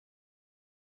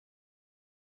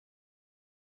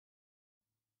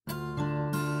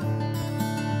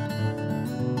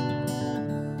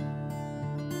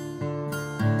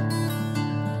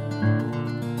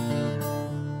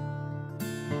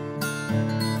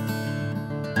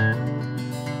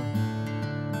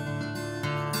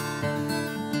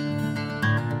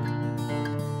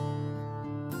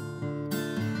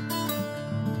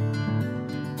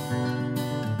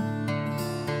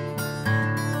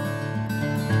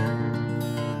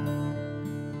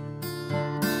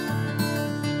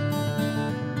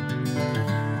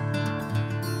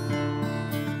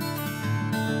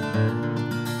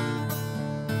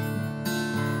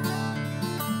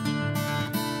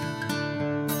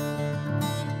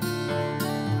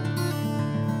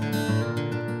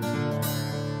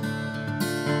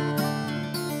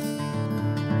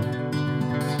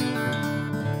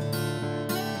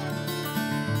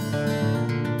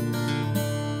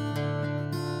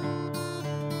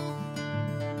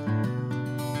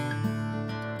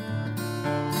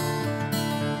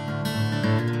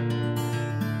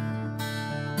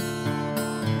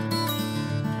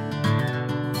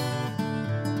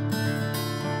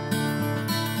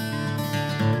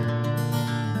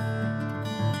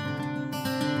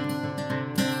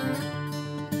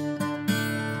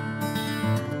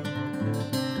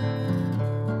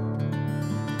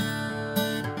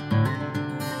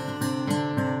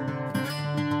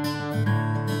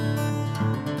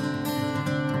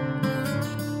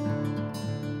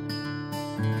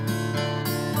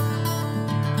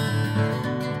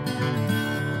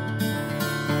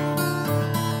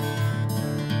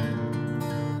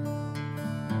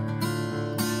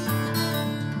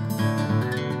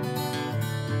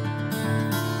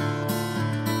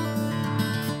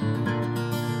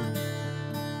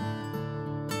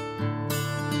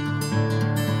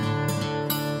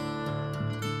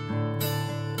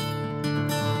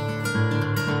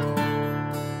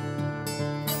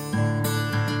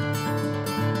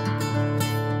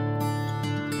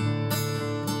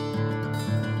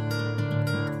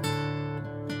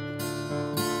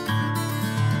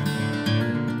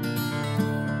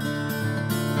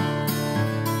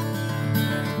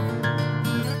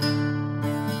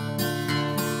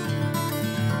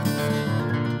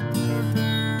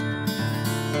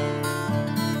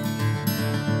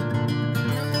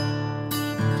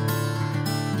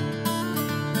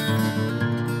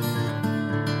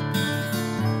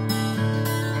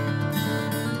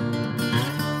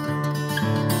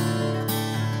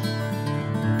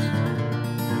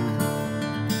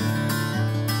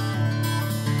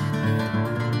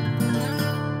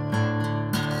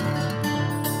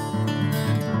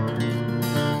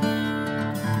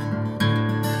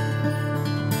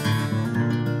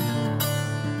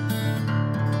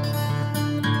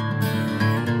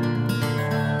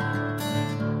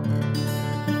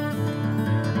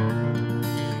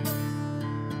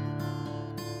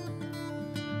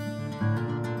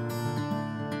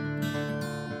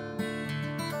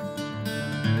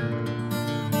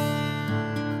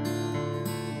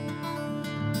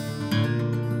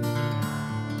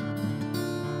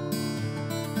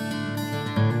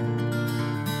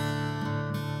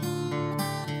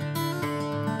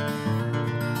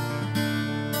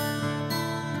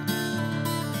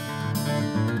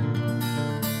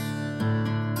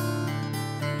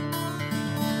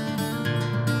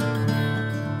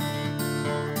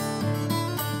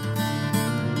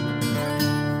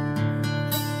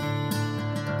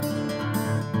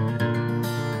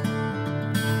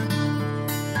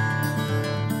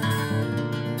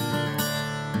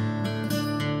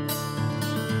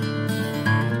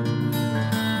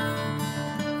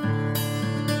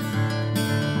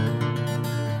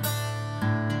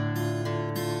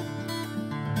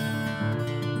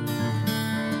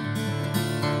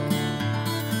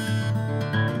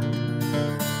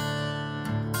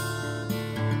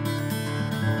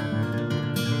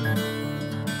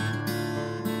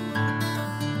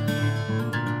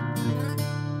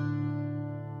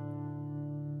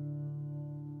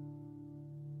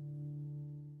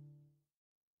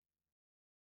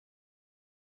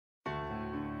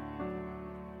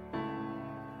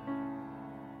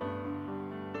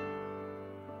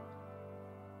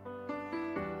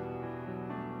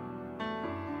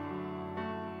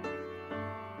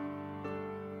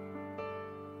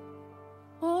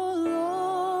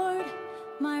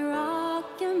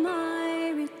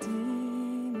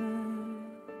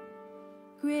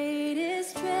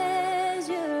greatest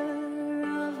treasure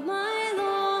of my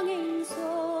longing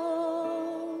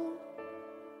soul.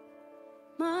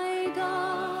 My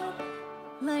God,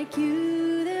 like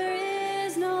you there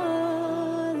is no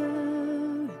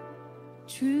other.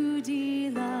 True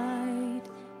delight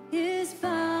is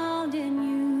found in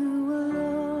you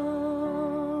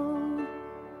alone.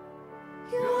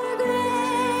 Your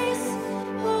grace,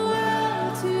 a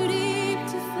well too deep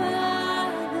to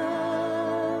fathom.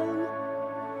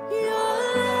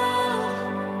 Your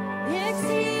love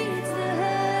exceeds the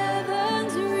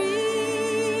heavens'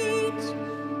 reach.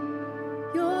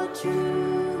 Your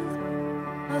truth,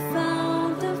 a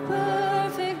fount of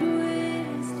perfect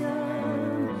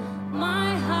wisdom,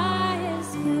 my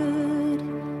highest good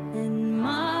and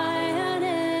my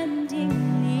unending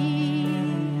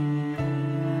need.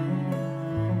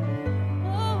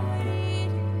 Oh,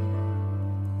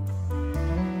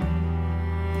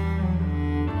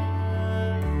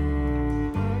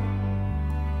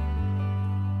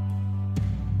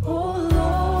 oh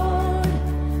Lord,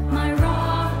 my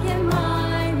rock and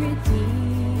my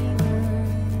redeemer,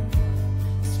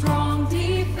 strong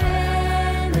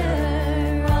defender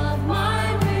of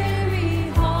my weary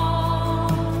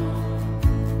heart,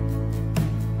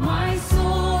 my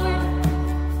sword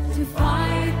to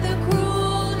fight the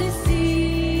cruel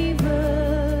deceiver,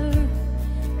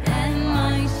 and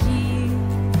my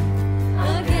shield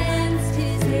against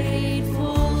his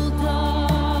hateful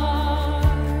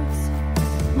darts.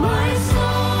 My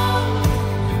song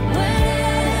when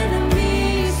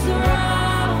enemies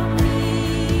surround me,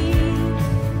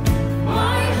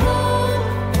 my hope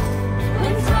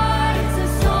when tides of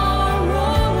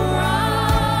sorrow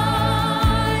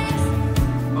rise,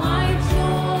 my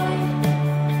joy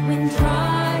when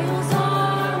trials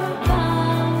are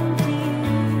abounding,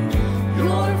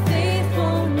 your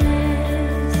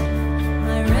faithfulness,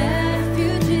 my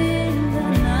refuge in the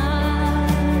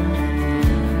night.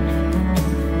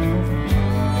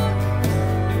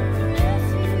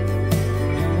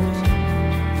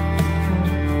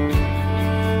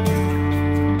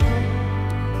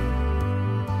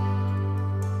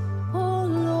 Oh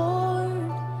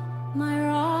Lord, my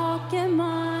rock and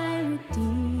my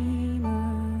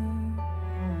redeemer,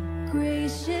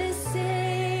 gracious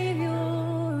Savior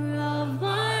of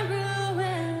my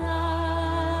ruined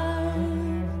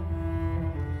life,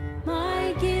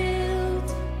 my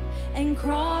guilt and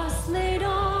cross laid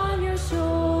on your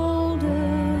shoulders.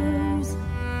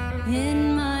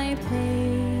 In my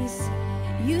place,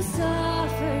 you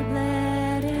suffered,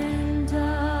 bled, and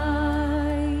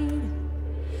died.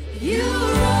 You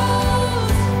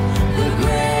rose, the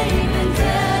grave and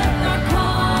death are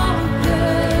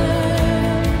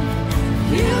conquered.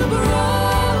 You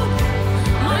broke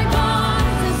my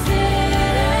bonds of sin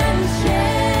and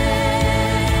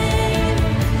shame.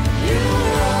 You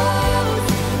rose,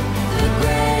 the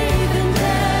grave and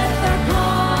death are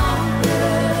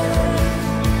conquered.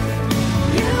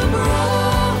 You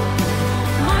broke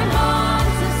my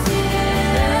bonds of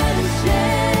sin and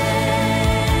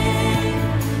shame.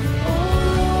 Oh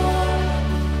Lord,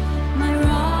 my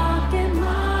rock and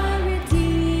my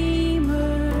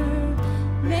redeemer,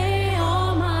 may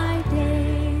all my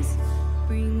days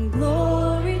bring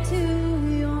glory to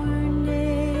your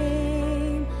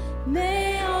name.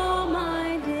 May all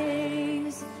my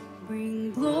days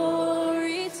bring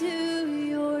glory to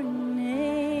your name.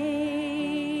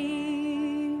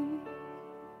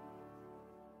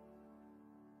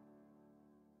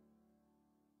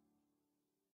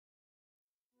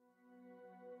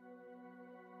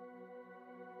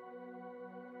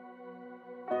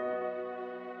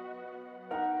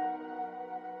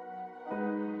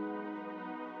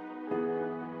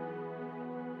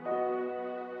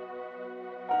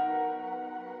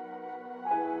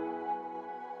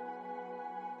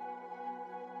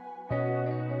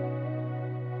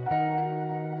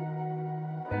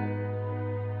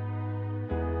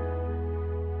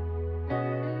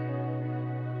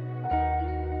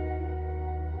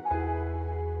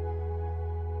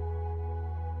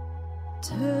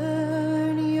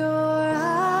 Turn your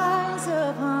eyes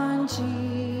upon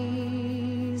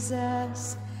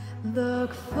Jesus.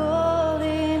 Look full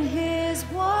in his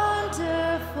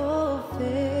wonderful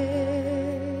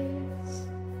face,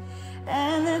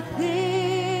 and the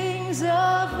things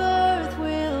of earth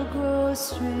will grow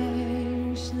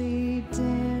strangely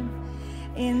dim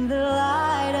in the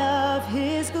light of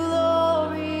his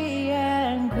glory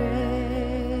and grace.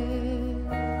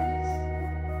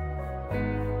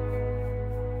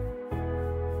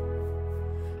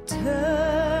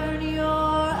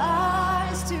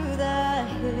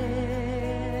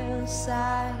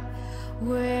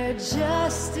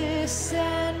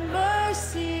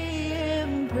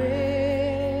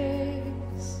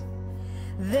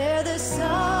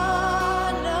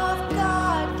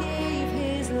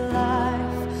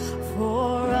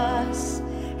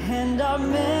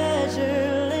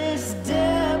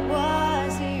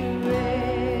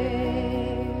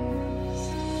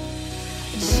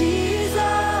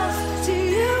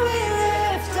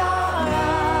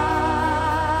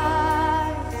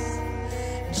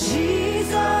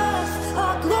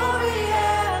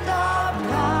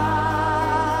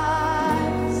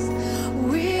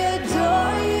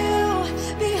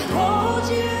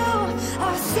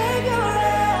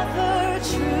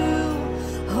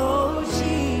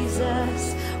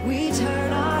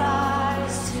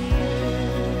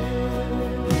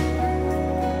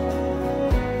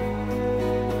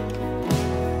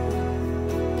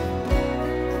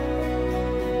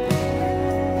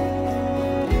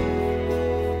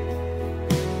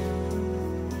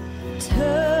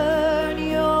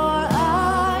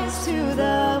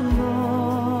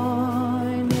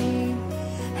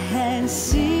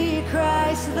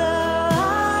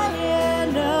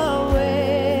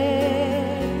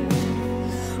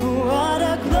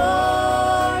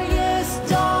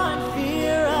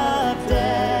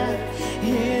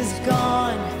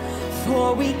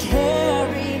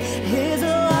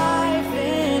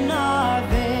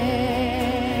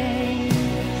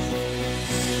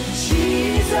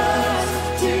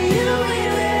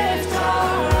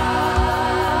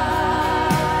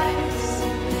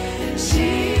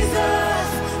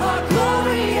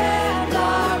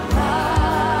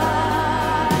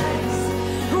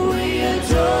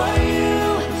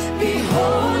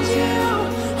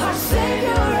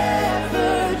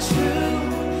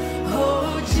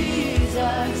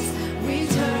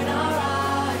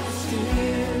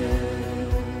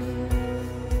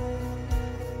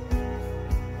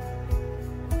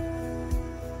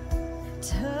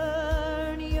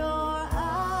 Turn your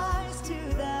eyes to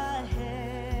the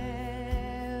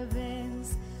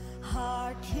heavens.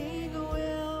 Our King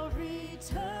will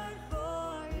return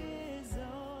for his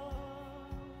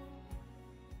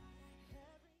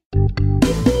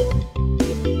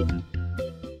own.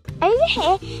 Over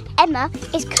here, Emma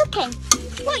is cooking.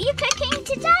 What are you cooking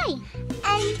today?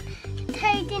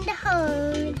 Toad in the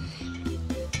hole.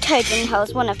 Toad in the hole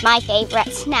is one of my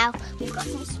favourites. Now, we've got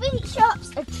some sweet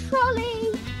shops, a trolley.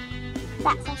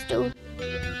 That's our stall.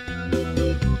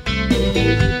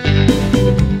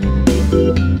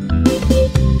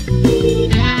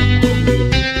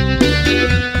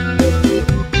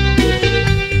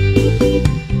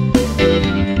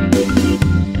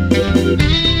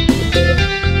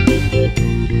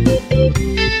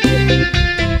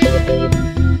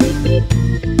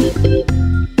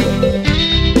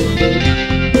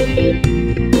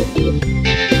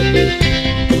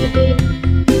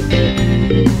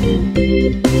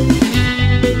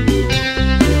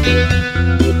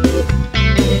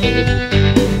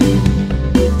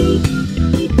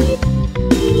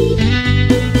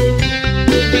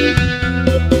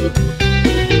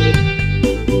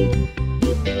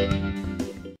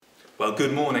 Well,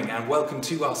 good morning and welcome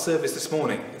to our service this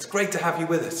morning. It's great to have you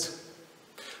with us.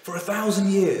 For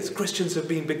 1,000 years, Christians have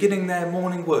been beginning their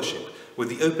morning worship with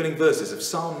the opening verses of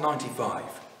Psalm 95.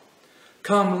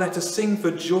 Come, let us sing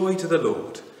for joy to the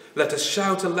Lord. Let us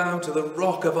shout aloud to the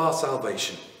rock of our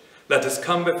salvation. Let us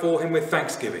come before him with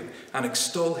thanksgiving and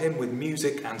extol him with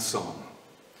music and song.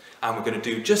 And we're going to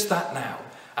do just that now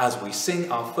as we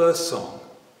sing our first song,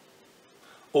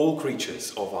 All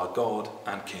Creatures of Our God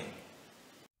and King.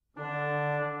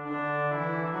 Alleluia.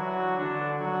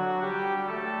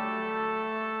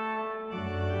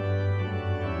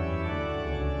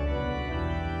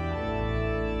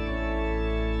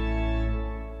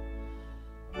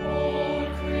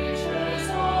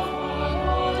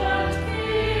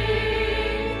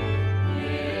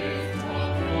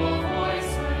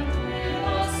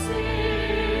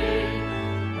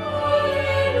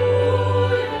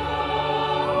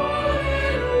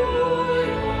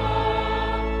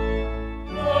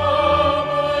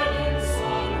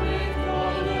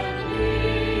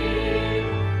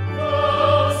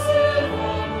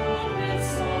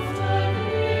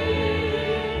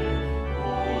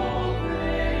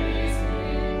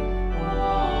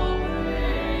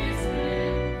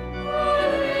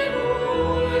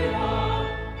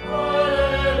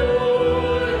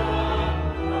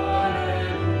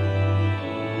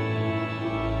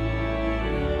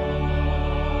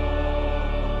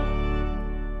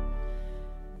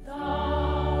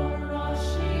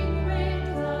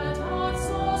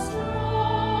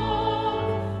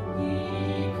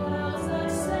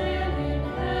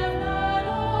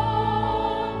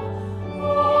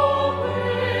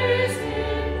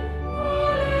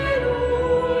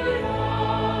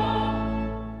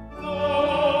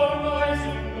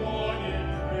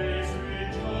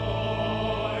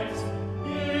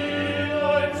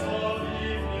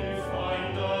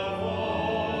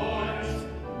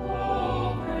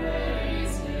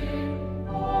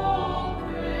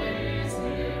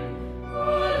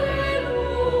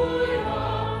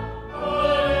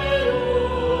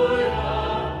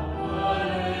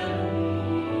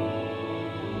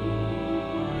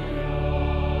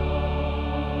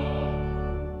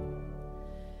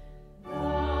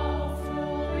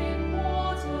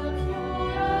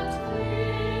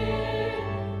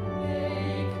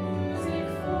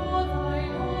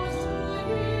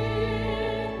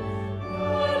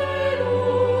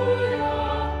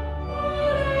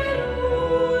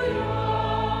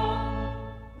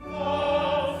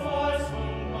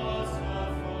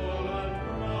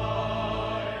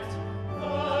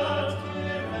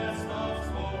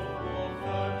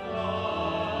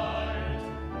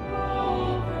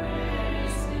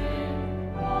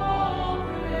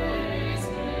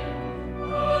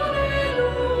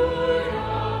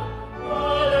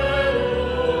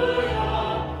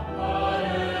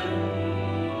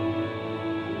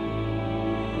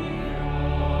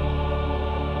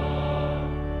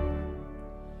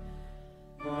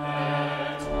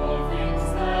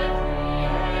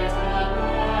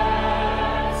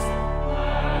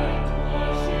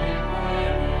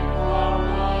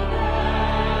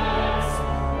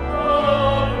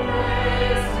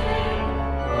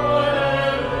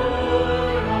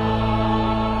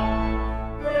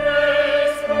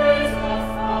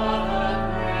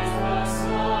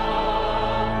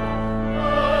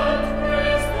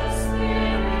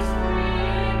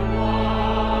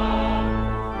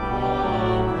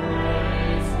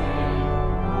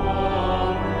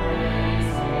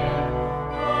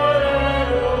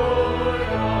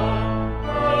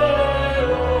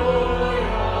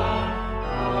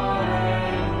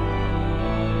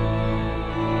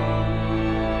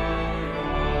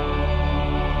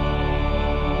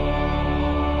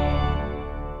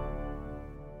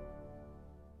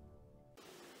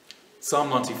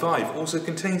 Psalm 95 also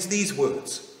contains these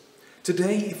words: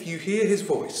 "Today, if you hear his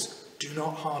voice, do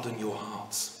not harden your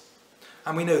hearts."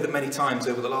 And we know that many times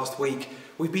over the last week,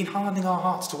 we've been hardening our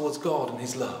hearts towards God and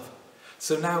his love.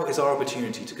 So now is our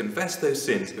opportunity to confess those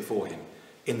sins before him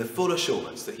in the full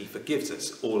assurance that he forgives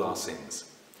us all our sins.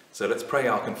 So let's pray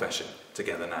our confession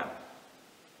together now.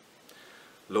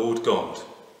 Lord God,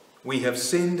 we have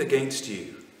sinned against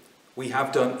you. We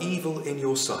have done evil in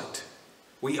your sight.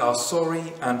 We are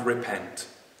sorry and repent.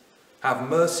 Have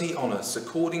mercy on us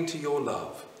according to your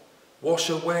love.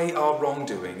 Wash away our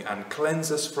wrongdoing and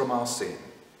cleanse us from our sin.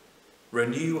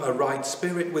 Renew a right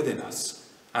spirit within us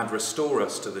and restore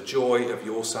us to the joy of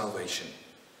your salvation.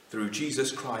 Through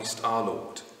Jesus Christ our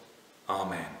Lord.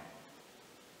 Amen.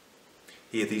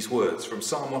 Hear these words from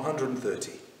Psalm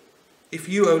 130. If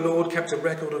you, O Lord, kept a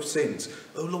record of sins,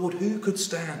 O Lord, who could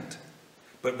stand?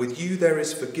 But with you there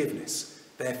is forgiveness,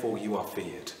 therefore you are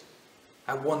feared.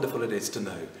 How wonderful it is to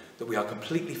know that we are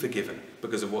completely forgiven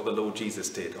because of what the Lord Jesus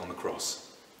did on the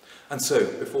cross. And so,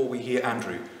 before we hear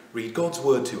Andrew read God's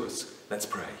word to us, let's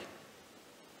pray.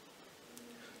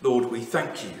 Lord, we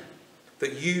thank you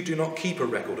that you do not keep a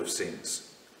record of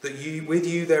sins, that with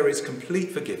you there is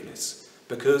complete forgiveness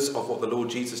because of what the Lord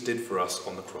Jesus did for us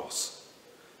on the cross.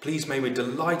 Please may we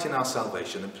delight in our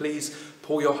salvation, and please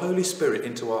pour your Holy Spirit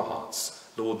into our hearts,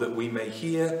 Lord, that we may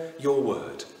hear your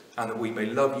word and that we may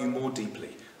love you more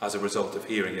deeply as a result of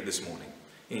hearing it this morning.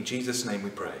 In Jesus' name we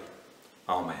pray.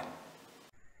 Amen.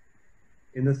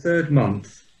 In the 3rd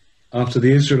month after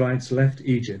the Israelites left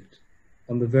Egypt,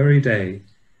 on the very day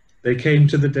they came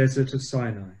to the desert of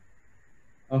Sinai.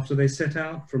 After they set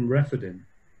out from Rephidim,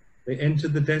 they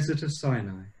entered the desert of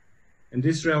Sinai, and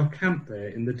Israel camped there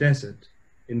in the desert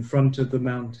in front of the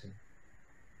mountain.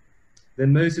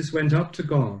 Then Moses went up to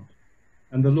God,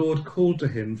 and the Lord called to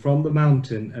him from the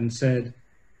mountain and said,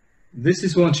 "This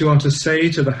is what you are to say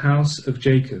to the house of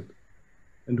Jacob,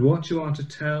 and what you are to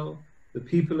tell the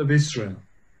people of Israel.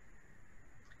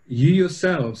 You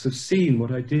yourselves have seen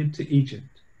what I did to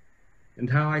Egypt, and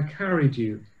how I carried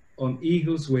you on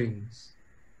eagle's wings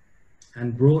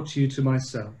and brought you to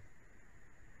myself.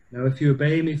 Now if you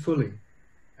obey me fully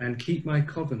and keep my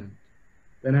covenant,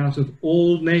 then out of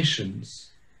all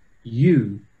nations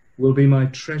you will be my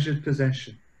treasured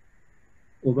possession.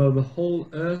 Although the whole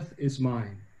earth is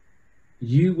mine,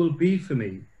 you will be for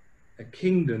me a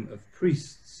kingdom of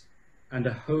priests and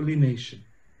a holy nation.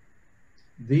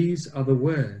 These are the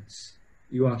words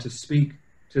you are to speak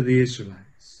to the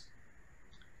Israelites."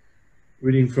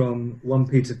 Reading from 1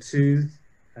 Peter 2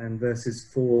 and verses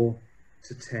 4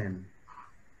 to 10.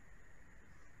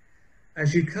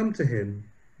 As you come to him,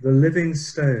 the living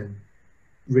stone,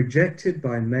 rejected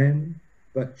by men,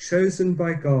 but chosen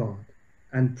by God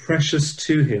and precious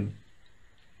to him,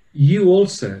 you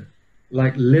also,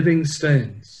 like living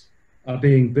stones, are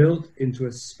being built into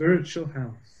a spiritual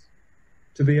house,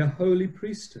 to be a holy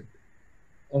priesthood,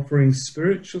 offering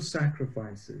spiritual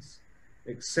sacrifices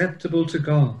acceptable to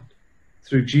God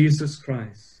through Jesus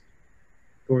Christ.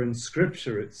 For in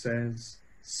Scripture it says,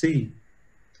 "See,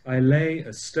 I lay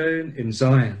a stone in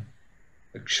Zion,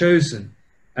 a chosen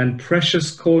and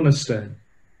precious cornerstone,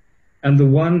 and the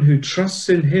one who trusts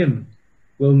in him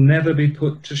will never be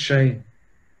put to shame."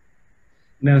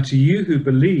 Now to you who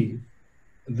believe,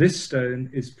 this stone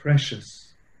is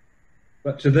precious.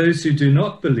 But to those who do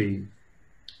not believe,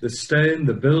 the stone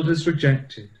the builders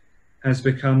rejected has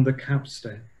become the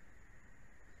capstone,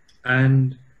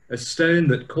 and a stone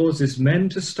that causes men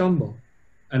to stumble,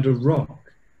 and a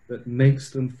rock that makes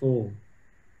them fall.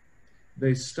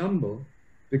 They stumble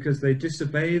because they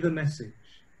disobey the message,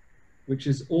 which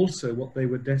is also what they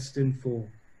were destined for.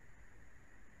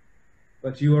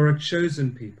 But you are a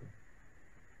chosen people,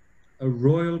 a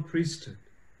royal priesthood,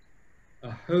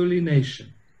 a holy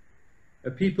nation,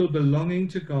 a people belonging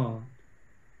to God,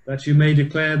 that you may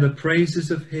declare the praises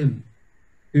of him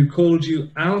who called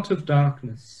you out of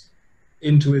darkness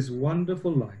into his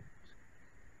wonderful light.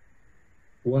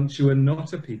 Once you were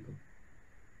not a people,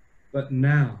 but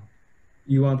now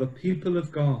you are the people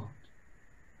of God.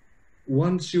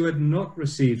 Once you had not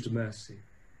received mercy,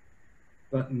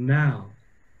 but now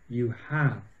you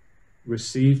have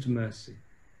received mercy.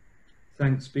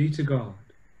 Thanks be to God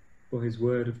for his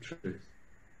word of truth.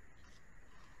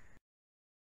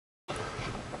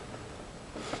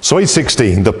 So age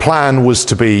 16, the plan was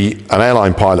to be an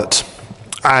airline pilot.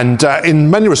 And in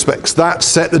many respects, that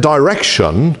set the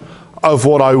direction of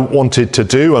what I wanted to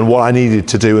do and what I needed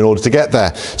to do in order to get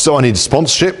there. So I needed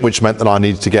sponsorship, which meant that I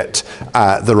needed to get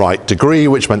the right degree,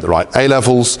 which meant the right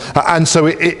A-levels. And so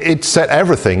it set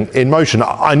everything in motion.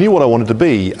 I knew what I wanted to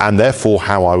be and therefore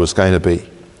how I was going to be.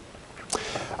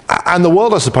 And the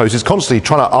world, I suppose, is constantly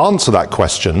trying to answer that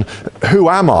question, who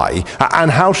am I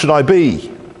and how should I be?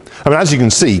 I mean, as you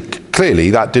can see,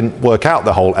 clearly that didn't work out,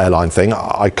 the whole airline thing.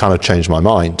 I kind of changed my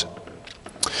mind.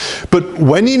 But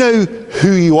when you know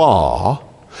who you are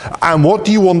and what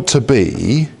do you want to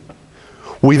be,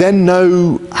 we then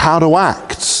know how to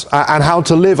act and how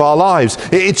to live our lives.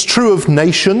 It's true of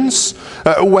nations.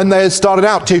 When they started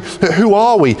out to, who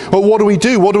are we? Well, what do we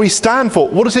do? What do we stand for?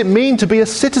 What does it mean to be a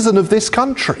citizen of this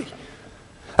country?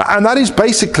 And that is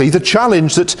basically the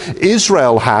challenge that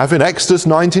Israel have in Exodus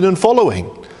 19 and following.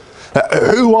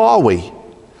 Who are we?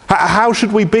 How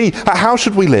should we be? How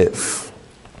should we live?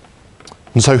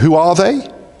 And so who are they?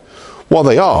 Well,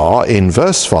 they are, in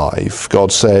verse 5,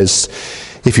 God says,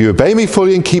 if you obey me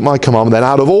fully and keep my commandment, then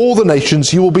out of all the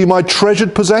nations you will be my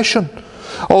treasured possession.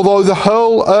 Although the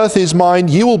whole earth is mine,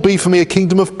 you will be for me a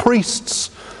kingdom of priests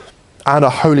and a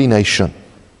holy nation.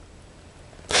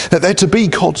 That they're to be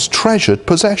God's treasured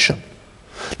possession.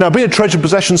 Now, being a treasured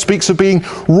possession speaks of being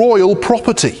royal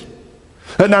property.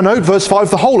 Now note verse 5,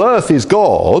 the whole earth is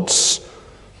God's.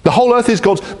 The whole earth is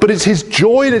God's, but it's his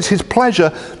joy and it's his pleasure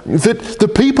that the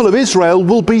people of Israel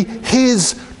will be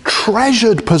his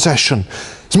treasured possession.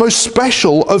 It's the most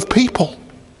special of people.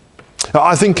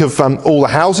 I think of all the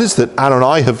houses that Anna and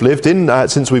I have lived in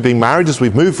since we've been married, as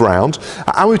we've moved around,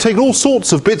 and we've taken all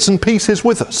sorts of bits and pieces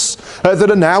with us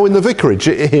that are now in the vicarage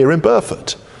here in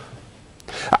Burford.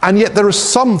 And yet there are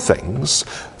some things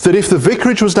that if the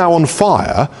vicarage was now on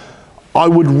fire, I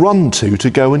would run to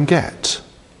go and get.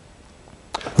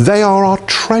 They are our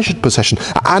treasured possession.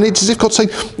 And it's as if God's saying,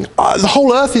 the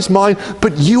whole earth is mine,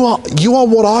 but you are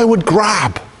what I would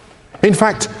grab. In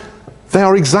fact, they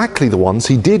are exactly the ones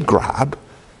he did grab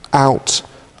out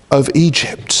of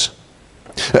Egypt.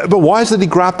 But why is it he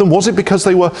grabbed them? Was it because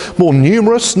they were more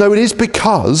numerous? No, it is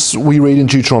because, we read in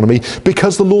Deuteronomy,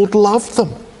 because the Lord loved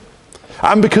them.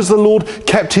 And because the Lord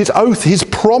kept his oath, his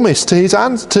promise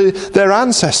to their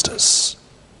ancestors.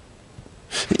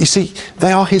 You see,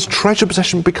 they are his treasured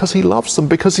possession because he loves them,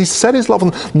 because he said his love on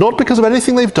them, not because of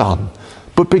anything they've done,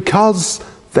 but because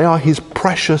they are his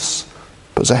precious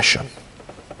possession.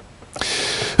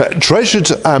 Treasured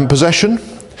possession,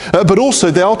 but also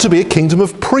they are to be a kingdom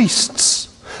of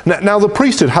priests. Now the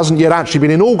priesthood hasn't yet actually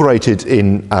been inaugurated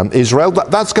in Israel.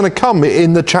 That's going to come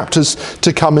in the chapters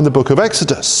to come in the book of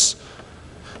Exodus.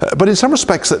 But in some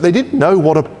respects, they didn't know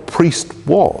what a priest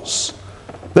was.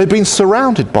 They'd been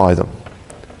surrounded by them.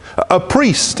 A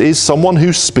priest is someone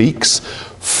who speaks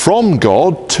from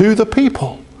God to the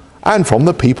people, and from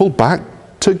the people back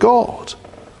to God.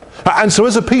 And so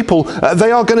as a people,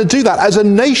 they are going to do that. As a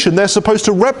nation, they're supposed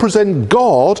to represent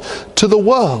God to the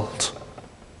world.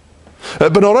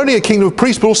 But not only a kingdom of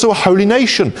priests, but also a holy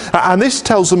nation. And this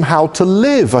tells them how to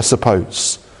live, I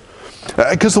suppose.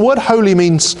 Because the word holy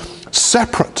means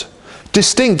separate,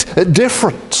 distinct,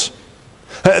 different.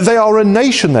 They are a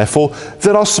nation, therefore,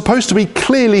 that are supposed to be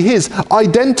clearly his,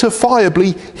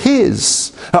 identifiably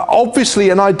his, obviously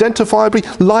and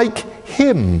identifiably like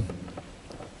him.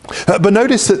 But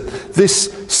notice that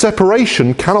this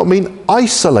separation cannot mean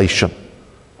isolation,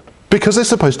 because they're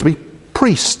supposed to be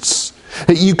priests.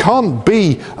 You can't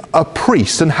be a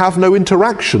priest and have no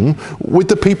interaction with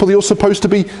the people you're supposed to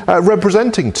be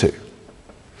representing to.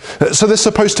 So they're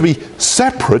supposed to be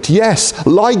separate, yes,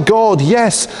 like God,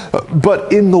 yes,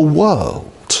 but in the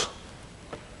world.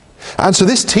 And so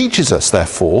this teaches us,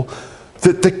 therefore,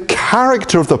 that the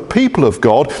character of the people of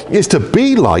God is to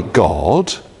be like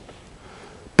God,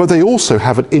 but they also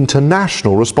have an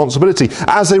international responsibility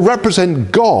as they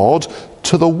represent God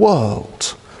to the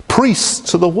world,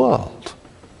 priests to the world.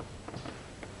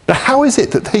 Now, how is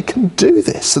it that they can do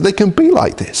this, that they can be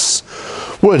like this?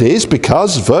 Well, it is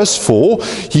because, verse 4,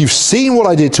 you've seen what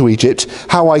I did to Egypt,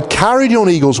 how I carried you on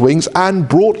eagle's wings and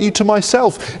brought you to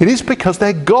myself. It is because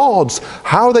they're gods.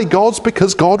 How are they gods?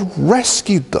 Because God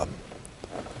rescued them.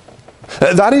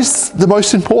 That is the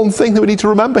most important thing that we need to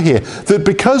remember here, that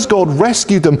because God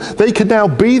rescued them, they can now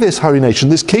be this holy nation,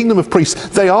 this kingdom of priests.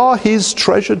 They are his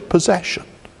treasured possession.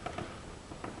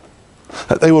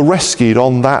 They were rescued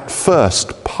on that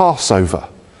first Passover,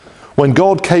 when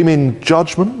God came in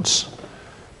judgment.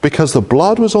 Because the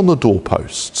blood was on the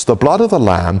doorposts, the blood of the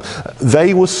lamb,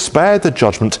 they were spared the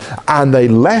judgment, and they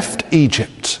left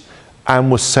Egypt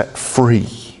and were set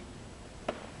free.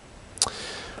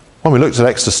 When we looked at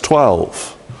Exodus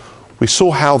 12, we saw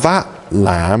how that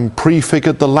lamb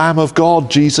prefigured the Lamb of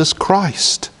God, Jesus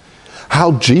Christ.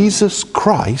 How Jesus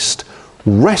Christ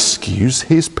rescues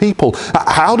his people.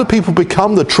 How do people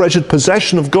become the treasured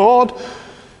possession of God?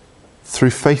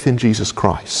 Through faith in Jesus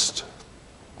Christ.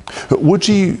 Would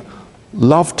you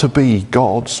love to be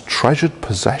God's treasured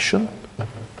possession?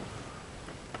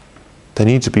 They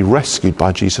need to be rescued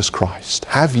by Jesus Christ.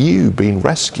 Have you been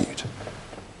rescued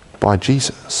by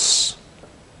Jesus?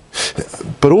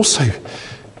 But also,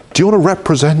 do you want to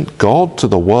represent God to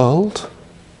the world?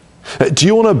 Do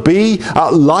you want to be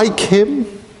like him?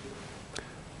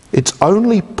 It's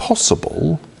only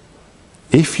possible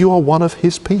if you are one of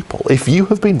his people, if you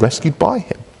have been rescued by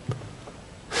him.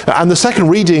 And the second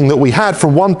reading that we had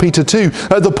from 1 Peter 2,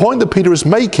 the point that Peter is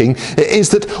making is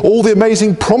that all the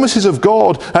amazing promises of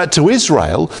God to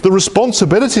Israel, the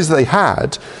responsibilities they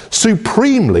had,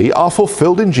 supremely are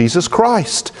fulfilled in Jesus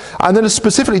Christ. And then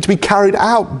specifically to be carried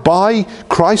out by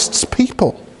Christ's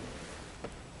people.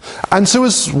 And so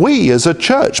as we, as a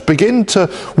church, begin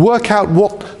to work out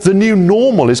what the new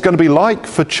normal is going to be like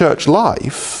for church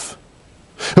life,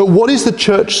 what is the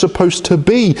church supposed to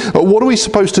be? What are we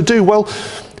supposed to do? Well,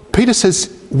 Peter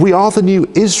says we are the new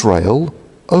Israel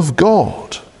of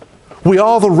God. We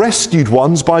are the rescued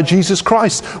ones by Jesus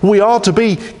Christ. We are to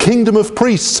be kingdom of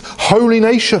priests, holy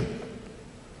nation.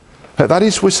 That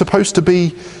is, we're supposed to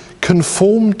be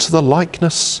conformed to the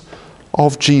likeness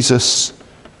of Jesus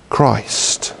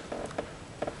Christ.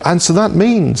 And so that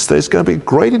means there's going to be a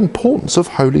great importance of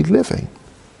holy living.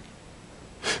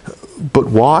 But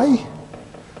why?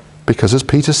 Because as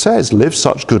Peter says, live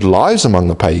such good lives among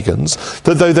the pagans,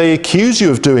 that though they accuse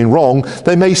you of doing wrong,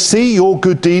 they may see your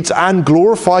good deeds and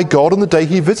glorify God on the day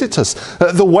he visits us.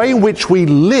 The way in which we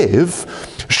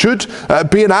live should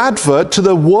be an advert to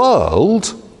the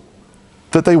world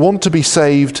that they want to be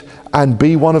saved and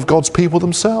be one of God's people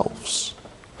themselves.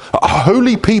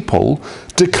 Holy people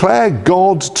declare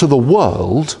God to the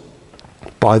world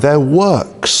by their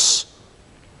works.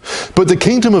 But the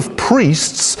kingdom of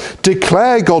priests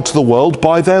declare God to the world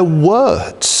by their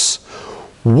words.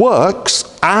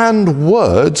 Works and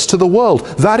words to the world.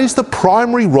 That is the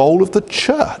primary role of the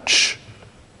church.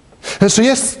 And so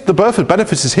yes, the Burford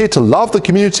Benefice is here to love the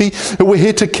community. We're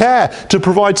here to care, to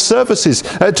provide services,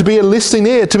 to be a listening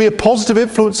ear, to be a positive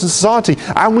influence in society.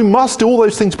 And we must do all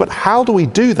those things. But how do we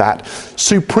do that?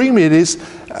 Supremely it is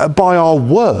by our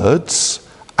words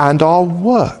and our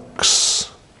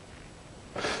works.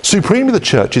 Supremely the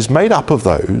church is made up of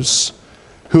those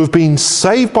who have been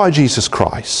saved by Jesus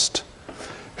Christ,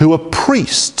 who are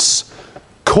priests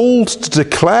called to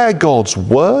declare God's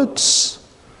words,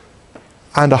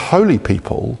 and a holy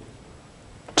people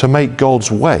to make God's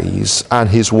ways and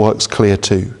his works clear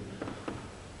too.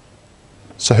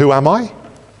 So who am I?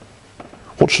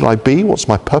 What should I be? What's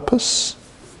my purpose?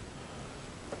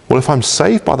 Well, if I'm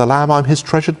saved by the Lamb, I'm his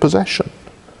treasured possession.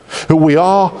 We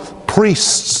are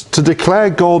priests to declare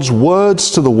God's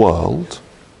words to the world,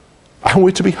 and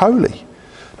we're to be holy,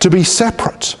 to be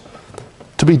separate,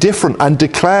 to be different, and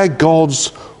declare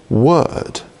God's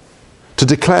word, to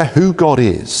declare who God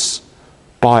is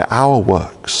by our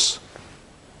works.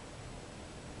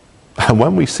 And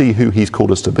when we see who he's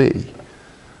called us to be,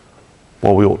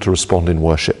 well, we ought to respond in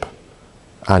worship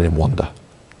and in wonder.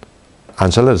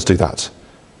 And so let us do that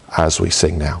as we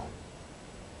sing now.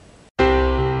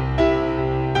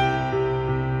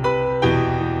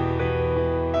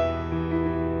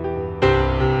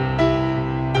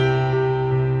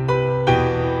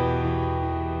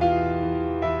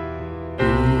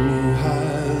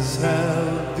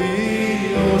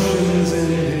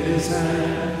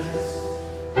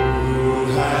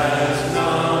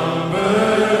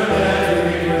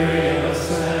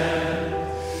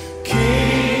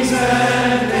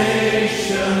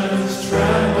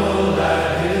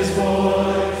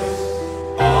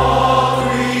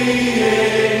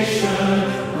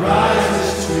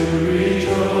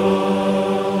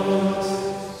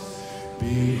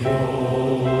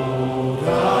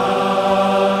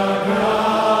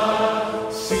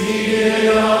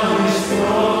 Seated on his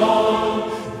throne,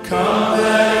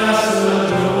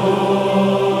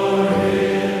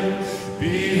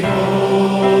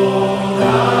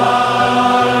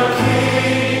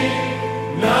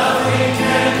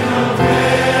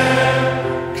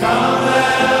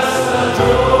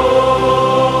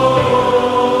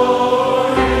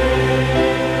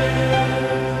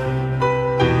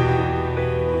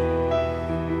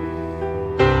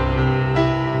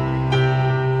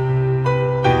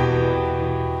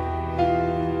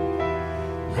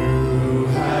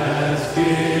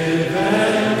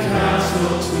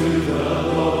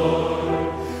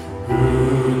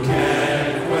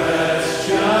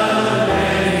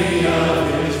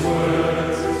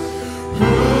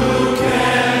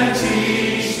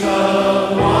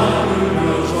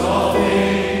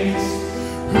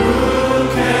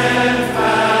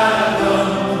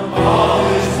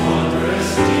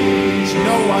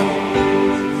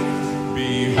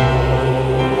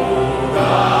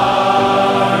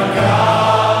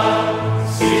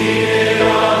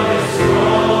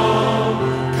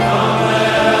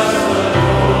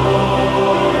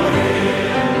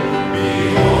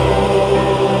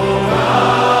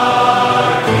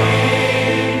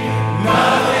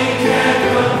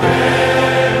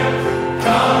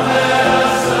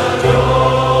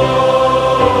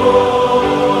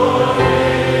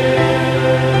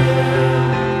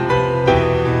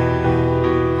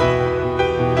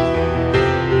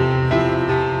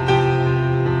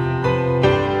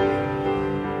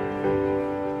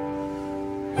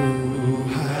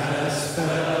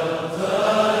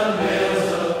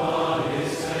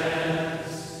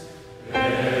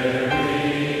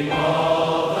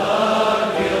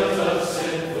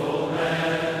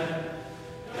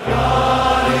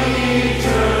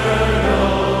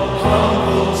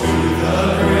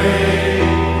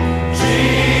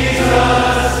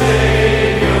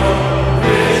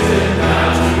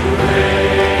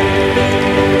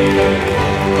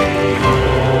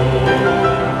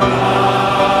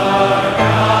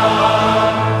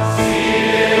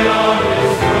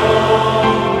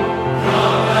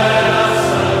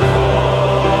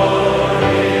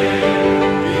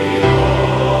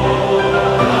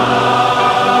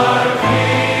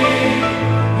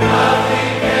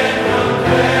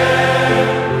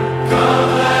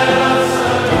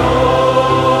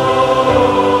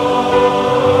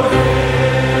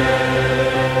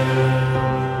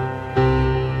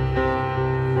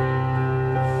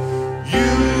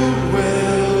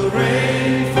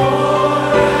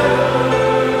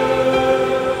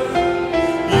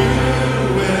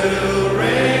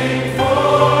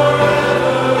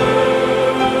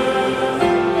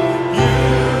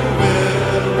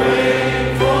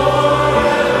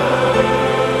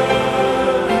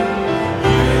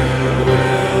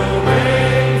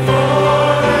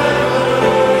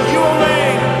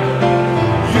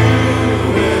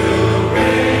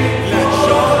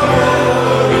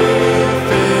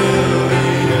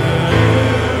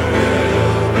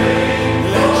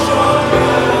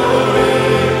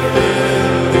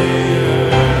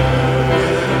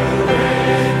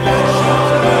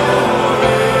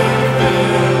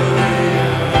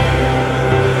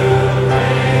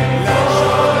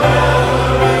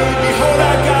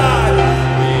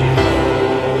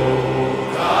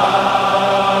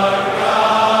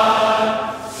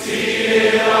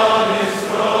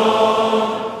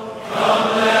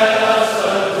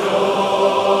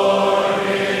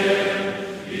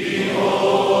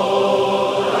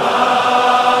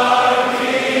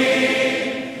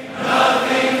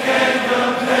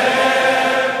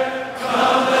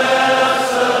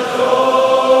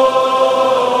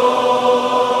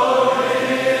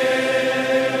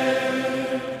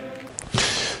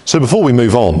 So before we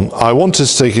move on, I want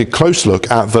us to take a close look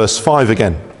at verse 5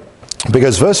 again,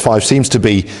 because verse 5 seems to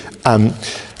be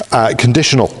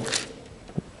conditional.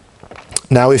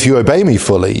 Now, if you obey me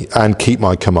fully and keep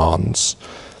my commands,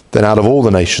 then out of all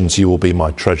the nations you will be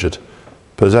my treasured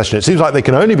possession. It seems like they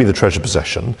can only be the treasured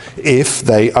possession if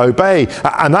they obey.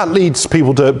 And that leads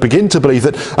people to begin to believe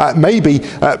that maybe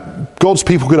God's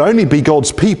people could only be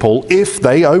God's people if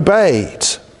they obeyed.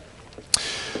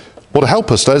 Well, to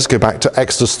help us, let's go back to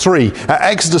Exodus 3.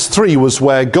 Exodus 3 was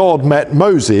where God met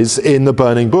Moses in the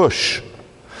burning bush.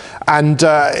 And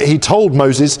he told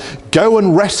Moses, go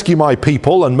and rescue my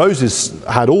people. And Moses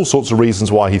had all sorts of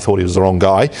reasons why he thought he was the wrong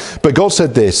guy. But God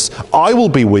said this, I will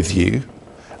be with you,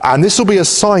 and this will be a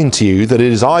sign to you that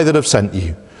it is I that have sent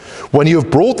you. When you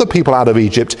have brought the people out of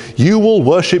Egypt, you will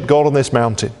worship God on this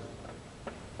mountain.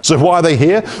 So why are they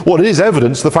here? Well, it is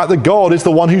evidence the fact that God is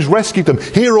the one who's rescued them.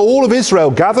 Here are all of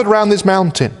Israel gathered around this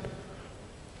mountain.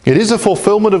 It is a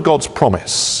fulfillment of God's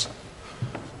promise.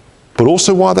 But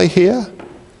also why are they here?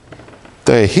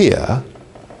 They're here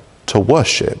to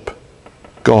worship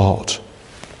God.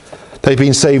 They've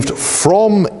been saved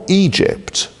from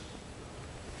Egypt,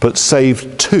 but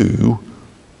saved to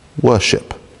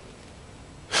worship.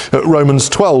 Romans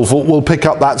 12 will pick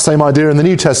up that same idea in the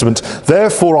New Testament.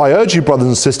 Therefore, I urge you, brothers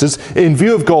and sisters, in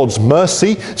view of God's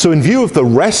mercy, so in view of the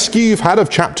rescue you've had of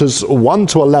chapters 1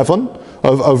 to 11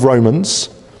 of Romans,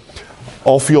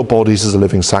 offer your bodies as a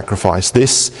living sacrifice.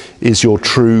 This is your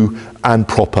true and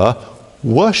proper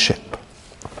worship.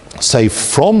 Saved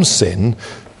from sin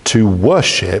to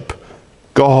worship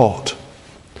God.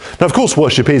 Now, of course,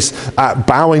 worship is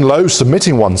bowing low,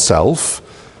 submitting oneself.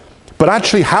 But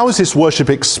actually, how is this worship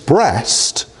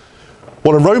expressed?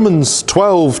 Well, in Romans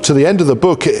 12, to the end of the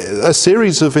book, a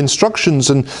series of instructions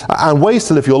and ways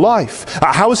to live your life.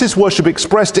 How is this worship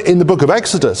expressed in the book of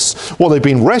Exodus? Well, they've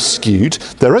been rescued,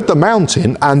 they're at the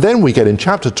mountain, and then we get in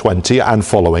chapter 20 and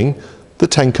following the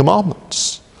Ten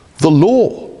Commandments, the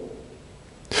law.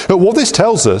 But what this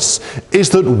tells us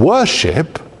is that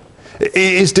worship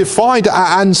is defined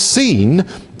and seen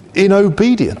in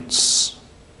obedience.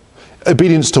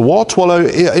 Obedience to what? Well,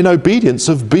 in obedience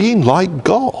of being like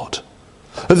God.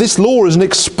 This law is an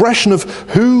expression of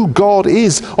who God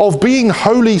is, of being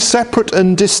holy, separate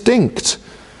and distinct.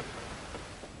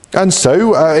 And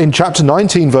so in chapter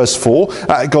 19 verse 4,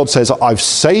 God says, I've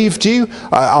saved you,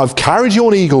 I've carried you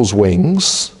on eagle's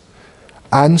wings,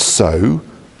 and so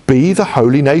be the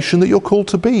holy nation that you're called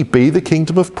to be. Be the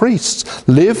kingdom of priests.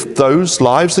 Live those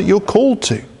lives that you're called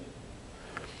to.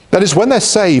 That is, when they're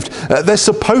saved, they're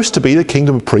supposed to be the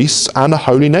kingdom of priests and a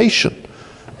holy nation,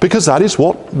 because that is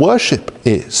what worship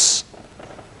is.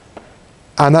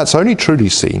 And that's only truly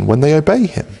seen when they obey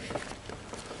him.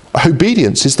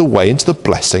 Obedience is the way into the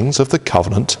blessings of the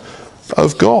covenant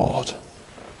of God.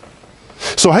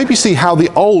 So I hope you see how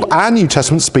the Old and New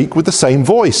Testament speak with the same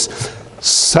voice.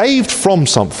 Saved from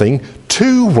something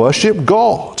to worship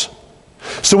God.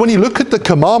 So when you look at the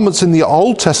commandments in the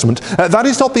Old Testament, that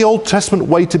is not the Old Testament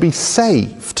way to be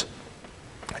saved.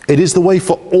 It is the way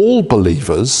for all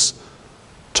believers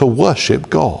to worship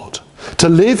God, to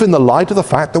live in the light of the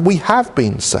fact that we have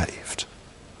been saved.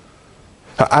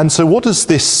 And so what does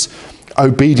this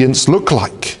obedience look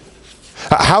like?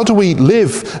 How do we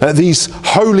live these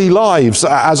holy lives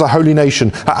as a holy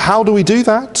nation? How do we do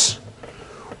that?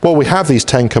 Well, we have these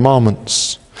 10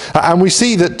 commandments. And we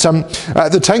see that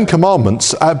the 10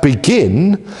 commandments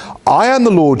begin, I am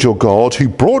the Lord your God who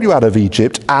brought you out of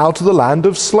Egypt, out of the land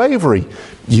of slavery.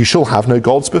 You shall have no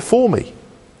gods before me.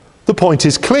 The point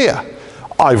is clear.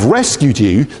 I've rescued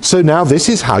you, so now this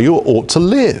is how you ought to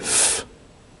live.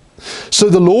 So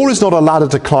the law is not a ladder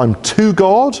to climb to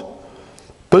God,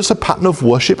 but it's a pattern of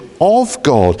worship of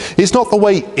God. It's not the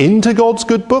way into God's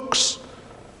good books,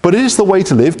 but it is the way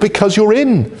to live because you're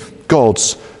in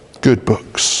God's good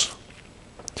books.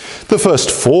 The first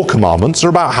 4 commandments are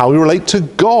about how we relate to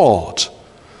God.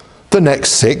 The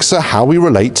next 6 are how we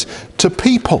relate to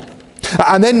people.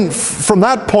 And then from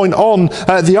that point on,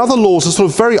 the other laws are sort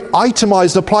of very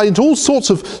itemized and applied into all sorts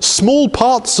of small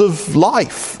parts of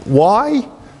life. Why?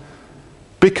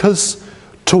 Because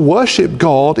to worship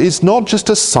God is not just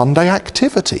a Sunday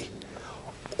activity.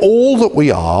 All that we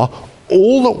are,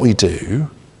 all that we do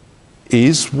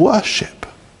is worship.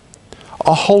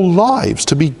 Our whole lives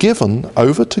to be given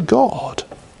over to God.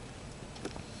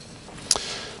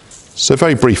 So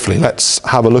very briefly, let's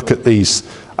have a look at these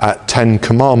 10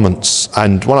 commandments.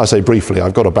 And when I say briefly,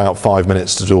 I've got about 5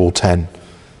 minutes to do all 10.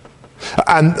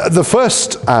 And the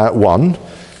first one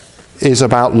is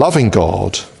about loving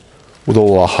God with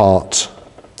all our heart.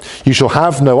 You shall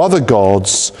have no other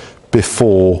gods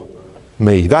before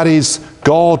me. That is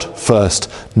God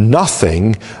first,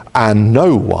 nothing and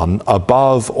no one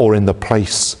above or in the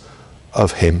place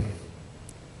of him.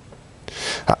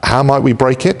 How might we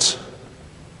break it?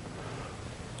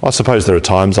 I suppose there are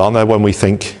times, aren't there, when we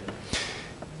think,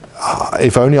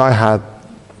 if only I had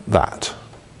that.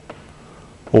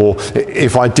 Or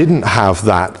if I didn't have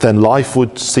that, then life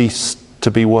would cease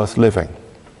to be worth living.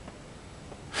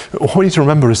 What we need to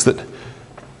remember is that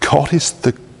God is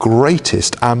the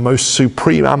greatest and most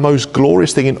supreme and most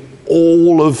glorious thing in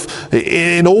all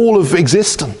of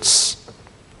existence.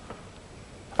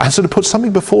 And so to put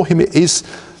something before him is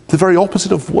the very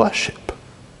opposite of worship.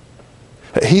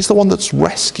 He's the one that's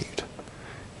rescued.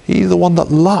 He's the one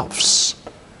that loves.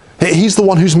 He's the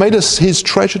one who's made us his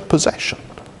treasured possession.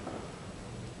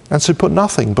 And so put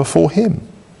nothing before him.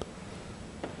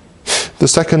 The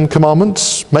second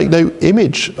commandment, make no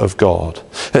image of God.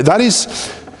 That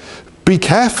is, be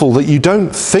careful that you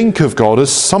don't think of God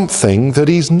as something that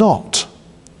he's not.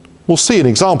 We'll see an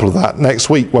example of that next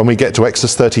week when we get to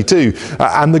Exodus 32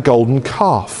 and the golden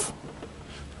calf.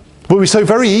 But we so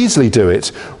very easily do it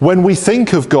when we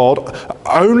think of God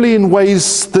only in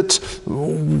ways that,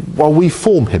 well, we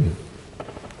form him.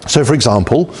 So, for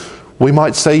example, we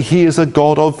might say he is a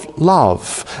God of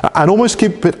love and almost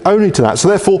keep it only to that. So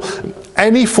therefore,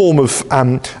 any form of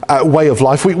way of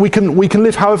life, we can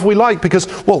live however we like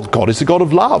because, well, God is a God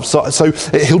of love. So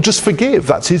he'll just forgive.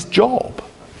 That's his job.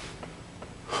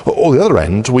 Or the other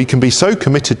end, we can be so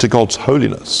committed to God's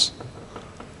holiness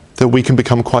that we can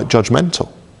become quite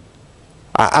judgmental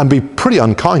and be pretty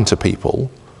unkind to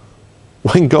people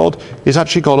when God is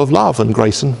actually God of love and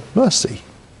grace and mercy.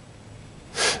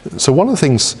 So one of the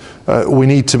things we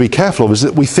need to be careful of is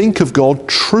that we think of God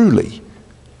truly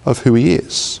of who he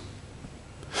is.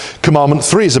 Commandment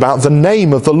 3 is about the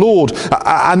name of the Lord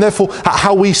and therefore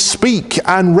how we speak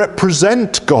and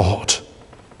represent God.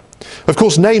 Of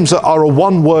course, names are a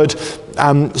one-word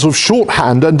sort of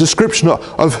shorthand and description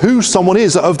of who someone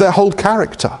is, of their whole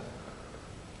character.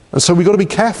 And so we've got to be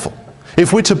careful.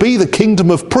 If we're to be the kingdom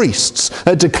of priests,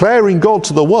 declaring God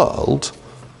to the world,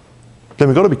 then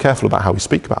we've got to be careful about how we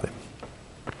speak about him.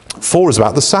 4 is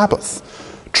about the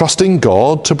Sabbath, trusting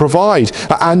God to provide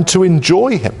and to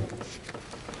enjoy him.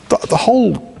 The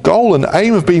whole goal and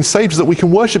aim of being saved is that we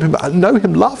can worship him, know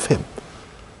him, love him.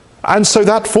 And so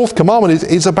that 4th commandment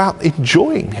is about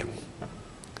enjoying him.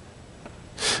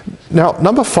 Now,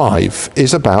 number 5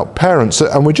 is about parents,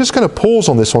 and we're just going to pause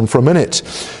on this one for a minute,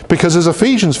 because as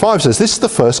Ephesians 5 says, this is the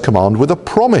first command with a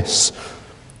promise.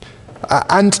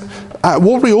 And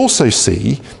what we also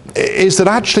see is that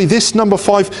actually this number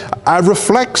 5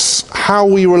 reflects how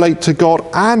we relate to God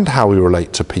and how we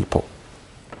relate to people.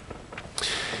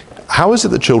 How is it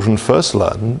that children first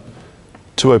learn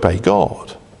to obey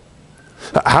God?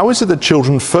 How is it that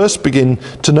children first begin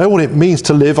to know what it means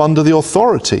to live under the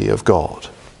authority of God?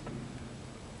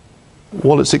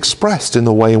 Well, it's expressed in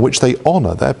the way in which they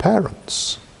honour their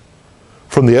parents.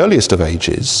 From the earliest of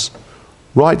ages,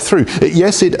 right through.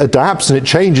 Yes, it adapts and it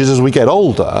changes as we get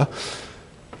older,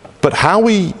 but how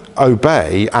we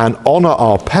obey and honour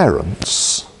our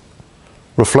parents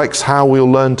reflects how we'll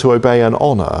learn to obey and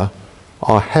honour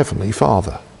our Heavenly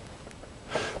Father.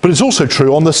 But it's also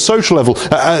true on the social level,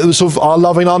 sort of our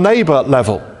loving our neighbour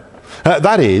level.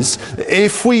 That is,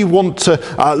 if we want to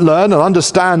learn and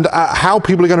understand how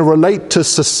people are going to relate to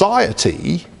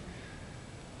society,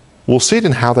 we'll see it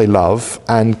in how they love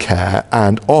and care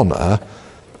and honour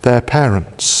their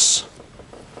parents.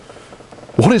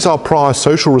 What is our prior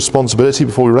social responsibility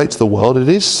before we relate to the world? It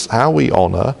is how we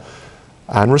honour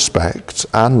and respect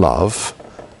and love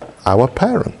our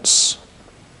parents.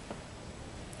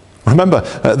 Remember,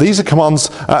 these are commands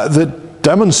that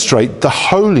demonstrate the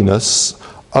holiness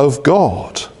of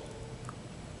God.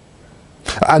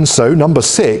 And so number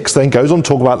 6 then goes on to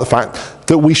talk about the fact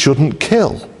that we shouldn't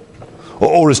kill.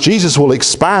 Or as Jesus will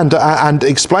expand and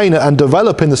explain and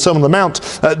develop in the Sermon on the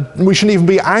Mount, we shouldn't even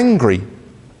be angry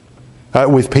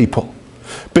with people.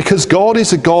 Because God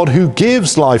is a God who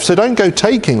gives life, so don't go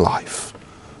taking life.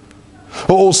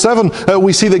 Or 7,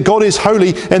 we see that God is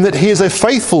holy and that he is a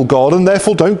faithful God and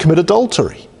therefore don't commit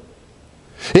adultery.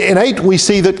 In 8, we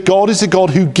see that God is a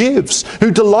God who gives,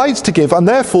 who delights to give, and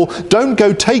therefore don't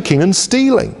go taking and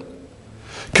stealing.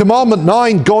 Commandment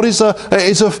 9, God is a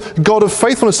God of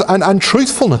faithfulness and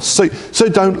truthfulness, so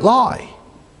don't lie.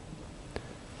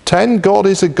 10, God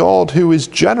is a God who is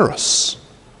generous,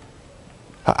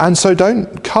 and so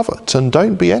don't covet and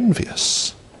don't be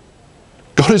envious.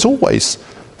 God is always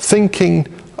thinking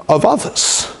of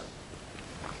others.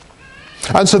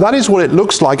 And so that is what it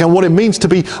looks like and what it means to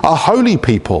be a holy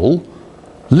people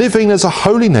living as a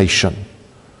holy nation,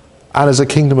 and as a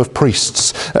kingdom of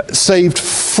priests, saved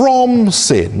from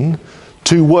sin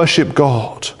to worship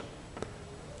God.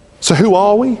 So who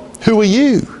are we? Who are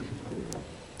you?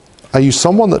 Are you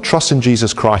someone that trusts in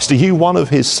Jesus Christ? Are you one of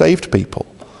his saved people?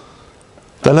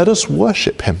 Then let us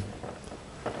worship him.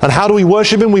 And how do we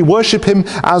worship him? We worship him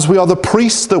as we are the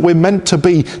priests that we're meant to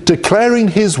be, declaring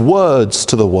his words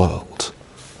to the world.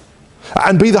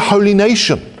 And be the holy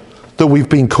nation that we've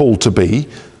been called to be.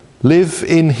 Live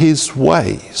in his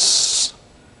ways.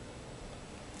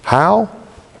 How?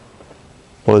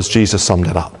 Well, as Jesus summed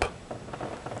it up.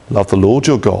 Love the Lord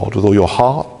your God with all your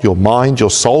heart, your mind, your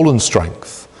soul and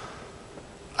strength.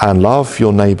 And love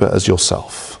your neighbour as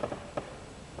yourself.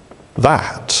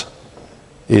 That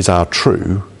is our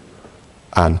true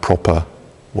and proper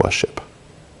worship.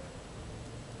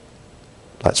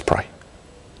 Let's pray.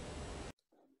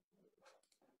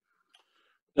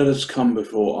 Let us come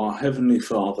before our Heavenly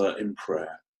Father in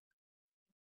prayer.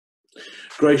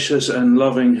 Gracious and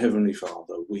loving Heavenly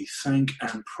Father, we thank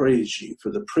and praise you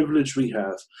for the privilege we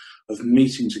have of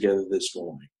meeting together this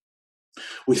morning.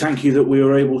 We thank you that we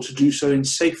are able to do so in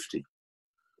safety.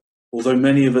 Although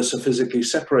many of us are physically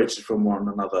separated from one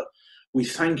another, we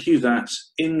thank you that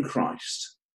in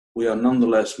Christ we are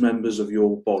nonetheless members of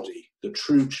your body, the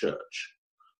true church.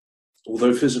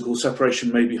 Although physical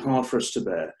separation may be hard for us to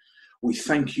bear, we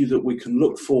thank you that we can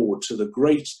look forward to the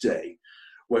great day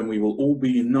when we will all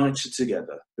be united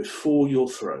together before your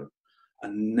throne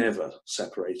and never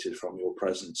separated from your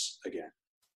presence again.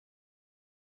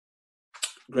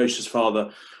 Gracious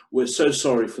Father, we're so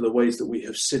sorry for the ways that we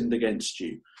have sinned against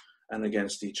you and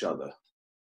against each other.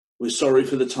 We're sorry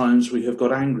for the times we have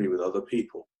got angry with other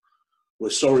people.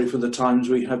 We're sorry for the times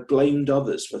we have blamed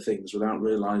others for things without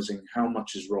realizing how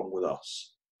much is wrong with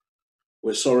us.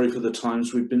 We're sorry for the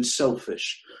times we've been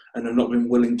selfish and have not been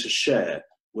willing to share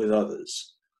with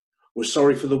others. We're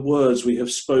sorry for the words we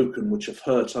have spoken which have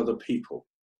hurt other people.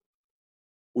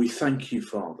 We thank you,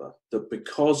 Father, that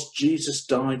because Jesus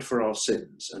died for our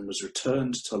sins and was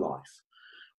returned to life,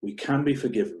 we can be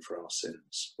forgiven for our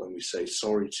sins when we say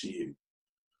sorry to you.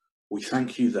 We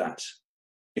thank you that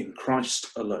in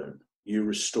Christ alone you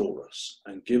restore us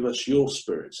and give us your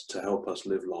Spirit to help us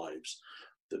live lives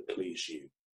that please you.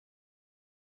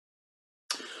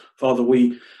 Father,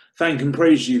 we thank and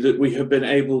praise you that we have been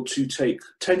able to take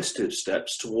tentative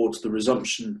steps towards the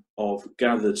resumption of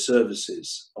gathered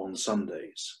services on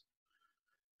Sundays.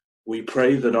 We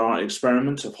pray that our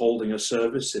experiment of holding a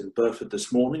service in Burford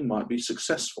this morning might be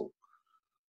successful.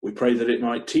 We pray that it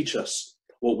might teach us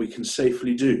what we can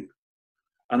safely do.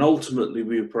 And ultimately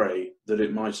we pray that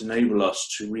it might enable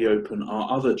us to reopen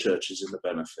our other churches in the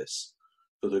Benefice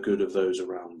for the good of those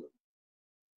around them.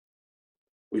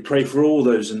 We pray for all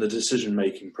those in the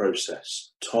decision-making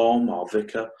process, Tom, our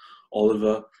vicar,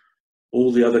 Oliver,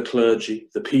 all the other clergy,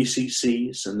 the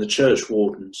PCCs and the church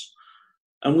wardens,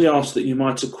 and we ask that you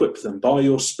might equip them by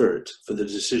your Spirit for the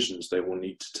decisions they will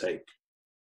need to take.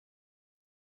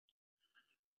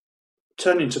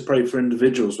 Turning to pray for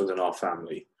individuals within our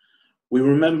family, we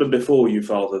remember before you,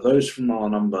 Father, those from our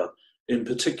number in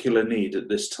particular need at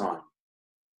this time.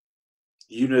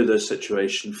 You know their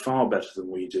situation far better than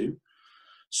we do,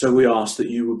 so we ask that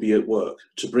you would be at work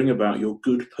to bring about your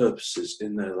good purposes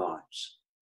in their lives.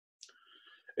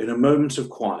 In a moment of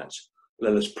quiet,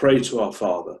 let us pray to our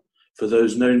Father for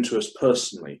those known to us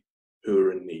personally who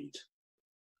are in need.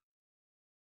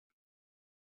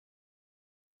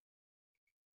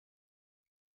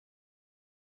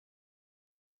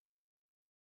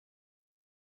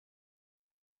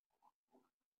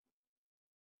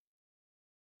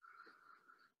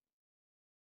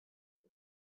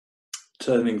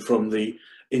 Turning from the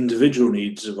individual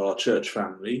needs of our church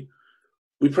family,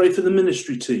 we pray for the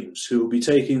ministry teams who will be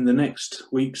taking the next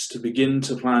weeks to begin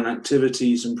to plan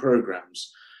activities and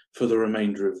programs for the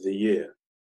remainder of the year.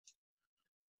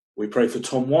 We pray for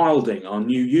Tom Wilding, our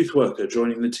new youth worker,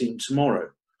 joining the team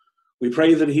tomorrow. We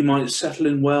pray that he might settle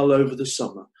in well over the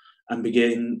summer and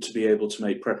begin to be able to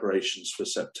make preparations for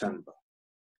September.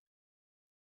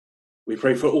 We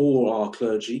pray for all our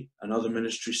clergy and other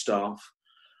ministry staff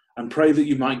and pray that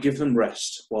you might give them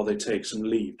rest while they take some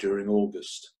leave during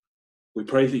August. We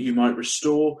pray that you might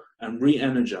restore and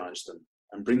re-energize them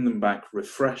and bring them back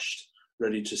refreshed,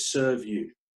 ready to serve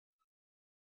you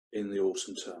in the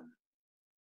autumn term.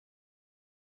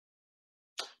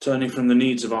 Turning from the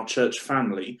needs of our church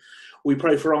family, we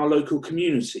pray for our local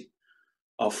community,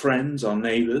 our friends, our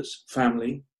neighbours,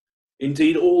 family,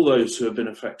 indeed all those who have been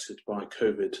affected by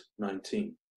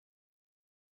COVID-19.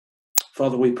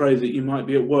 Father, we pray that you might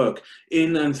be at work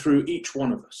in and through each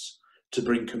one of us to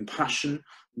bring compassion,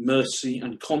 mercy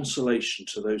and consolation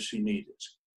to those who need it.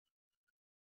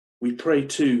 We pray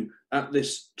too, at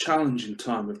this challenging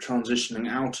time of transitioning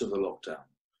out of the lockdown,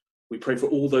 we pray for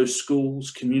all those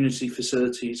schools, community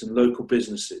facilities and local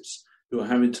businesses who are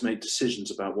having to make decisions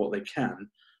about what they can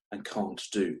and can't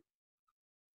do.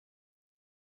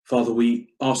 Father,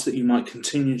 we ask that you might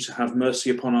continue to have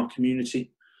mercy upon our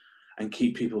community and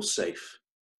keep people safe.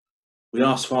 We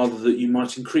ask, Father, that you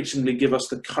might increasingly give us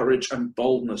the courage and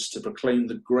boldness to proclaim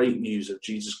the great news of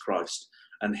Jesus Christ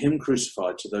and him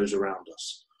crucified to those around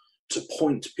us, to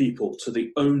point people to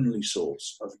the only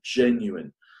source of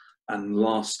genuine and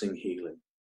lasting healing.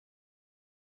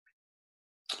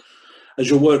 As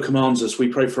your word commands us, we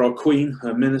pray for our Queen,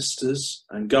 her ministers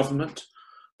and government,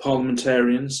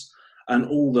 parliamentarians, and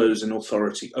all those in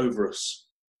authority over us.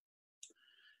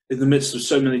 In the midst of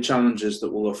so many challenges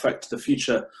that will affect the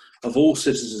future of all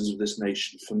citizens of this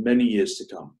nation for many years to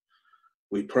come,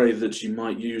 we pray that you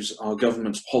might use our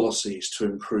government's policies to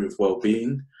improve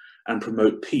well-being and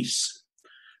promote peace.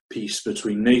 Peace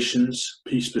between nations,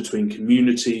 peace between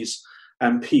communities,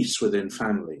 and peace within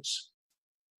families.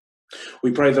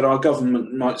 We pray that our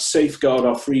government might safeguard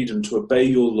our freedom to obey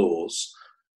your laws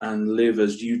and live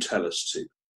as you tell us to.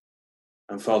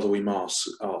 And Father, we must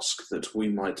ask that we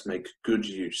might make good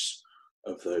use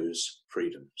of those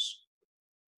freedoms.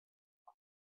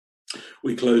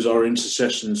 We close our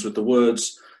intercessions with the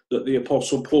words that the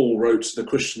Apostle Paul wrote to the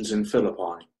Christians in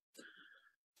Philippi.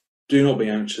 Do not be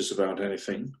anxious about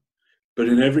anything, but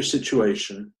in every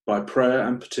situation, by prayer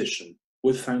and petition,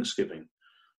 with thanksgiving,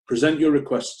 present your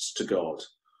requests to God,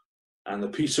 and the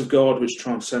peace of God, which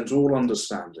transcends all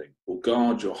understanding, will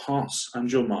guard your hearts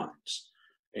and your minds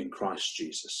in Christ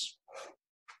Jesus.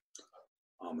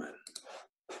 Amen.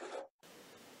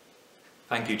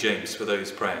 Thank you, James, for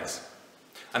those prayers.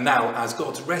 And now, as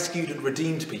God's rescued and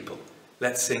redeemed people,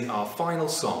 let's sing our final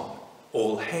song,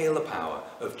 All Hail the Power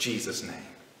of Jesus' Name.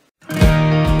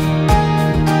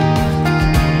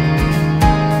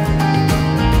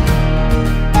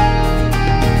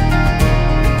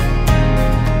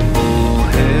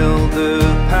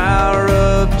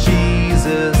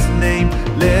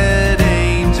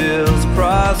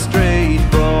 Prostrate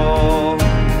fall,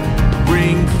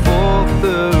 bring forth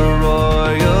the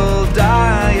royal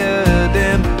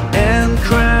diadem and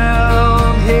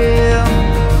crown him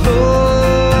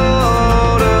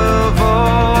Lord of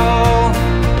all.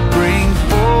 Bring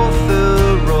forth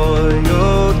the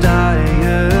royal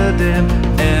diadem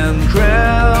and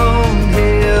crown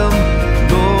him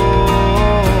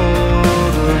Lord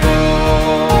of all.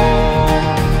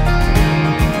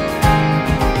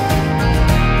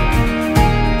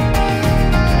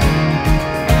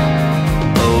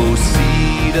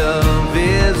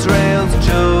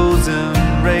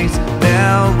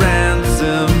 Now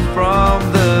ransomed from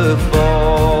the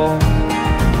fall.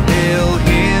 Hail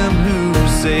him who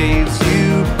saves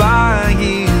you by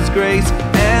his grace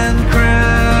and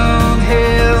crown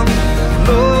him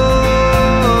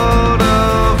Lord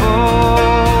of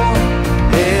all.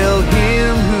 Hail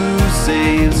him who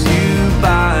saves you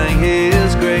by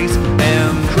his grace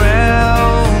and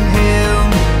crown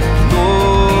him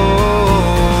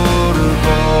Lord of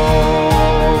all.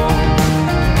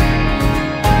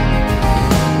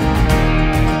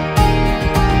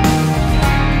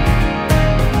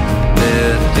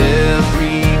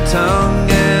 Tongue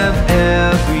and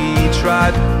every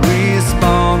tribe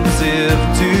responsive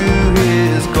to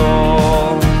his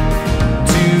call.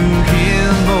 To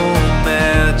him, O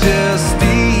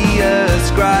majesty,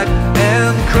 ascribe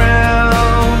and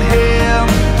crown him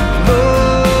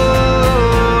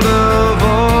Lord of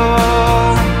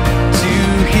all. To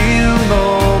him,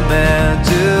 O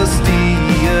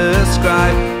majesty,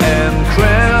 ascribe and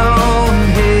crown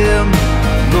him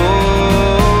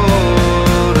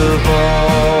Lord of all.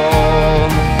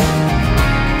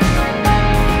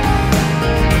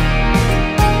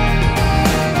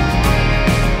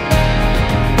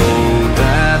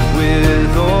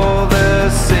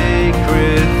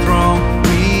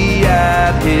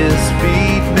 His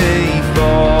feet may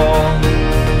fall,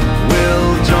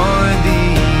 we'll join the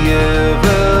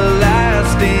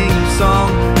everlasting song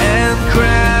and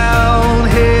crown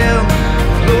him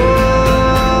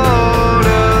Lord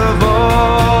of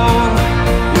all.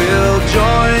 We'll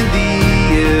join the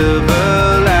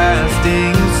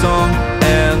everlasting song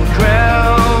and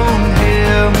crown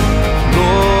him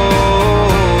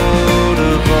Lord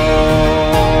of all.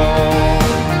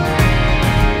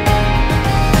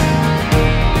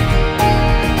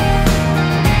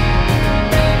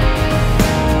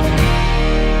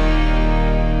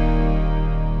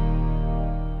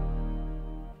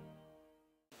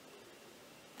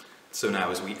 So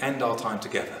now, as we end our time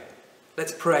together,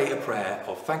 let's pray a prayer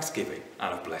of thanksgiving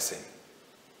and of blessing.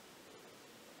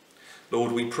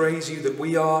 Lord, we praise you that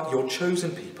we are your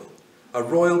chosen people, a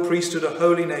royal priesthood, a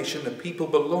holy nation, a people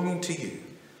belonging to you.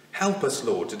 Help us,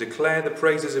 Lord, to declare the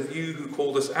praises of you who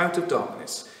called us out of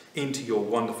darkness into your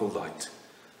wonderful light.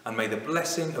 And may the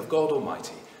blessing of God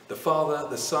Almighty, the Father,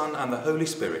 the Son, and the Holy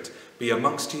Spirit be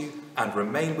amongst you and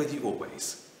remain with you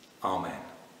always. Amen.